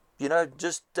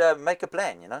 Just make a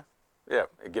plan. Yeah,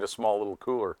 get a small little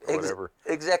cooler or whatever.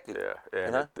 Exactly. Yeah,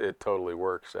 and it totally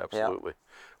works. Absolutely.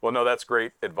 Yeah. Well, no, that's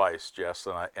great advice, Jess,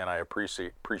 and I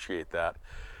appreciate that.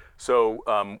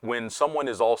 So when someone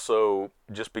is also,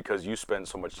 just because you spend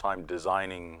so much time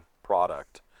designing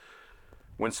product,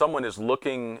 when someone is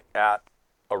looking at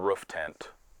a roof tent,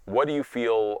 what do you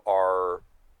feel are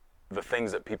the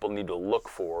things that people need to look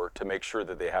for to make sure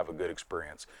that they have a good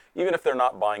experience? Even if they're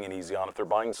not buying an Eezi-Awn, if they're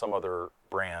buying some other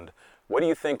brand, what do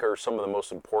you think are some of the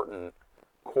most important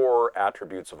core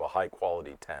attributes of a high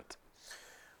quality tent?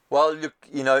 Well, look,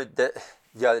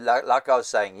 like I was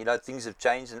saying, things have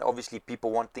changed, and obviously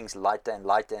people want things lighter and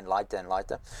lighter and lighter and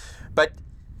lighter. But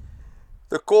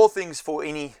the core things for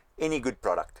any good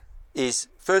product is,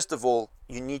 first of all,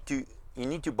 you need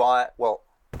to buy. Well,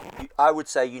 I would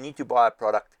say you need to buy a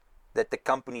product that the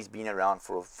company's been around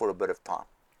for a bit of time.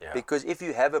 Yeah. Because if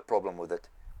you have a problem with it,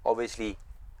 obviously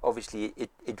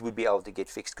it would be able to get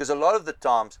fixed. Because a lot of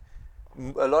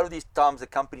these times the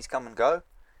companies come and go,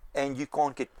 and you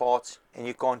can't get parts and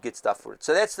you can't get stuff for it.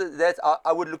 So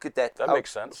I would look at that. That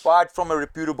makes sense. Buy it from a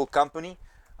reputable company,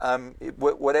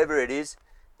 whatever it is,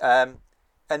 and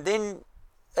then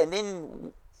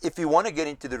if you want to get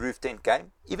into the roof tent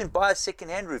game, even buy a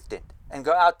second-hand roof tent and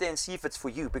go out there and see if it's for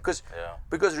you. Because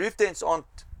roof tents aren't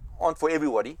for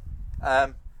everybody.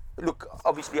 Look,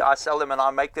 obviously I sell them and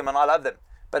I make them and I love them,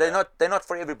 but they're not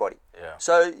for everybody. Yeah.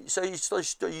 So you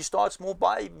start small,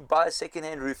 buy a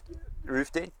second-hand roof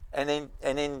roof tent, and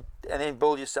then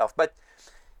build yourself. But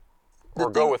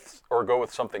go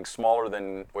with something smaller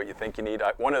than what you think you need.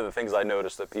 One of the things I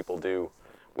noticed that people do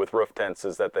with roof tents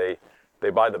is that they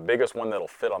buy the biggest one that'll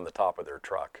fit on the top of their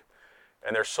truck,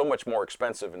 and they're so much more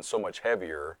expensive and so much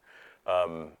heavier.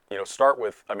 Start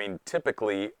with,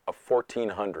 typically a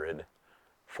 1400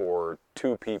 for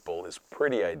 2 people is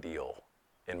pretty ideal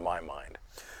in my mind.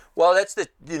 Well, that's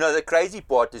the crazy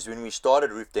part is when we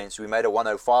started roof tents, we made a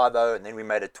 1050, and then we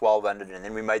made a 1200, and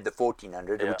then we made the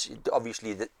 1400, which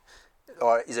obviously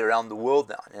is around the world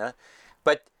now,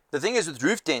 But the thing is with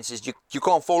roof tents is you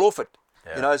can't fall off it.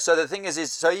 Yeah. So the thing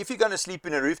is so if you're going to sleep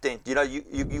in a roof tent,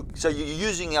 so you're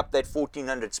using up that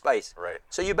 1400 space. Right.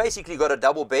 So you basically got a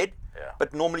double bed, Yeah.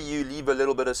 but normally you leave a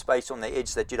little bit of space on the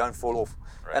edge that you don't fall off.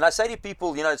 Right. And I say to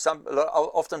people,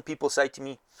 often people say to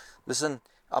me, listen,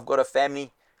 I've got a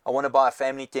family, I want to buy a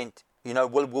family tent,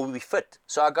 will we fit?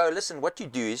 So I go, listen, what you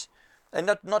do is, and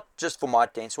not just for my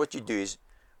tents, what you do is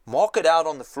mark it out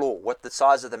on the floor what the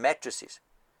size of the mattress is,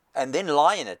 and then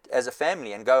lie in it as a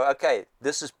family and go, okay,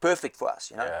 this is perfect for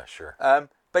us, Yeah, sure.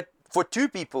 But for 2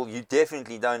 people, you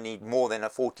definitely don't need more than a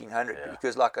 1400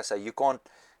 because, like I say, you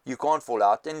can't fall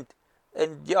out. And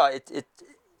yeah,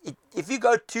 if you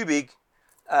go too big,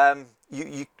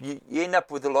 you end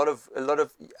up with a lot of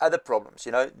other problems.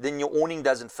 Then your awning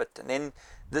doesn't fit, and then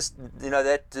this,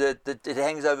 that it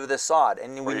hangs over the side,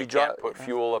 and then Or when you you can't put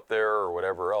fuel up there or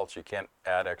whatever else. You can't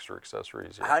add extra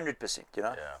accessories. 100%,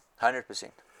 Yeah.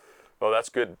 100%. Well, that's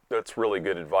good. That's really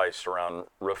good advice around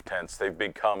roof tents. They've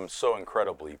become so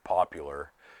incredibly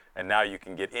popular, and now you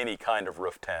can get any kind of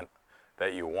roof tent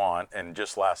that you want. And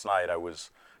just last night, I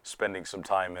was spending some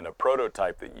time in a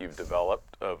prototype that you've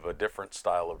developed of a different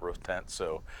style of roof tent.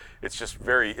 So it's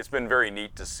been very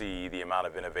neat to see the amount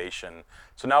of innovation.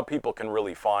 So now people can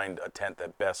really find a tent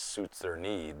that best suits their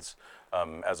needs,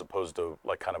 as opposed to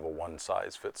like kind of a one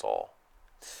size fits all.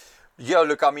 Yeah,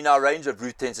 look, our range of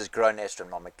roof tents has grown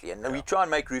astronomically, and we try and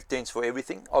make roof tents for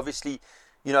everything. Obviously,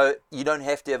 you don't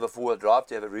have to have a 4-wheel drive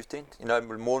to have a roof tent.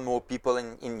 More and more people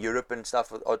in Europe and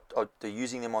stuff are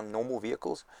using them on normal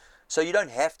vehicles. So you don't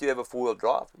have to have a 4-wheel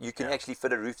drive. You can actually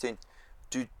fit a roof tent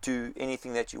to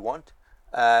anything that you want,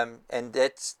 and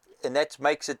that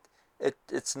makes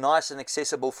it's nice and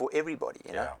accessible for everybody.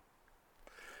 Yeah.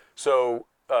 So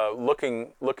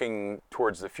looking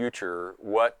towards the future,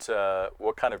 what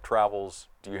kind of travels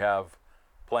do you have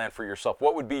planned for yourself?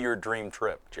 What would be your dream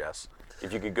trip, Jess?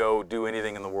 If you could go do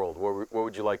anything in the world, what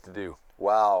would you like to do?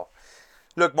 Wow.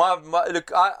 Look,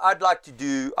 I'd like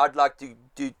to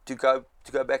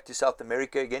go back to South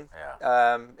America again.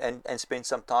 Yeah. And spend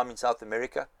some time in South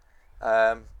America.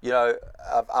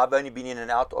 I've only been in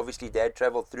and out. Obviously, Dad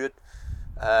traveled through it.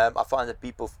 I find the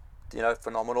people,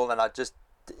 phenomenal, and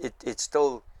it's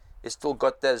still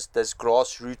got those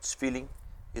grassroots feeling,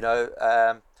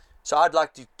 So I'd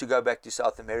like to go back to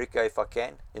South America if I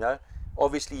can.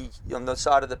 Obviously on the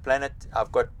side of the planet,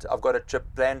 I've got a trip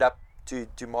planned up to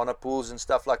monopools and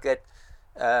stuff like that,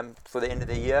 for the end of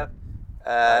the year.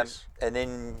 Nice. And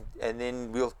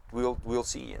then we'll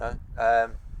see.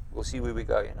 We'll see where we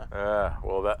go.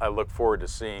 Well, I look forward to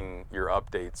seeing your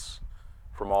updates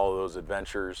from all of those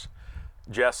adventures.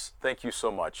 Jess, thank you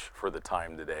so much for the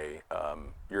time today.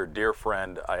 You're a dear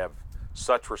friend. I have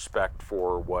such respect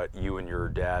for what you and your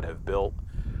dad have built.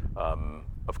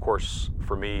 Of course,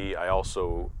 for me, I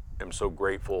also am so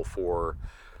grateful for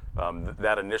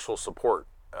that initial support,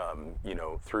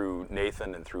 through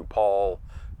Nathan and through Paul,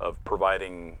 of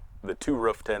providing the 2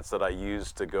 roof tents that I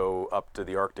used to go up to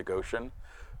the Arctic Ocean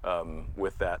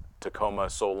with that Tacoma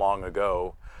so long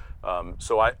ago.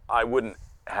 So I wouldn't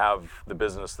have the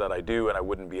business that I do, and I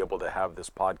wouldn't be able to have this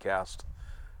podcast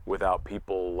without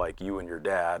people like you and your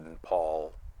dad and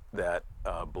Paul that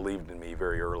believed in me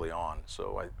very early on.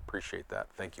 So I appreciate that.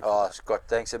 Thank you. Oh, Scott,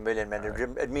 thanks a million, man.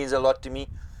 Right. It means a lot to me.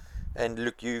 And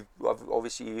look, you're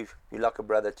like a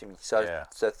brother to me. So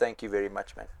thank you very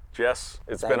much, man. Jess,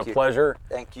 it's been a pleasure.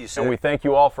 Thank you, sir. And we thank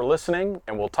you all for listening,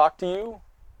 and we'll talk to you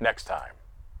next time.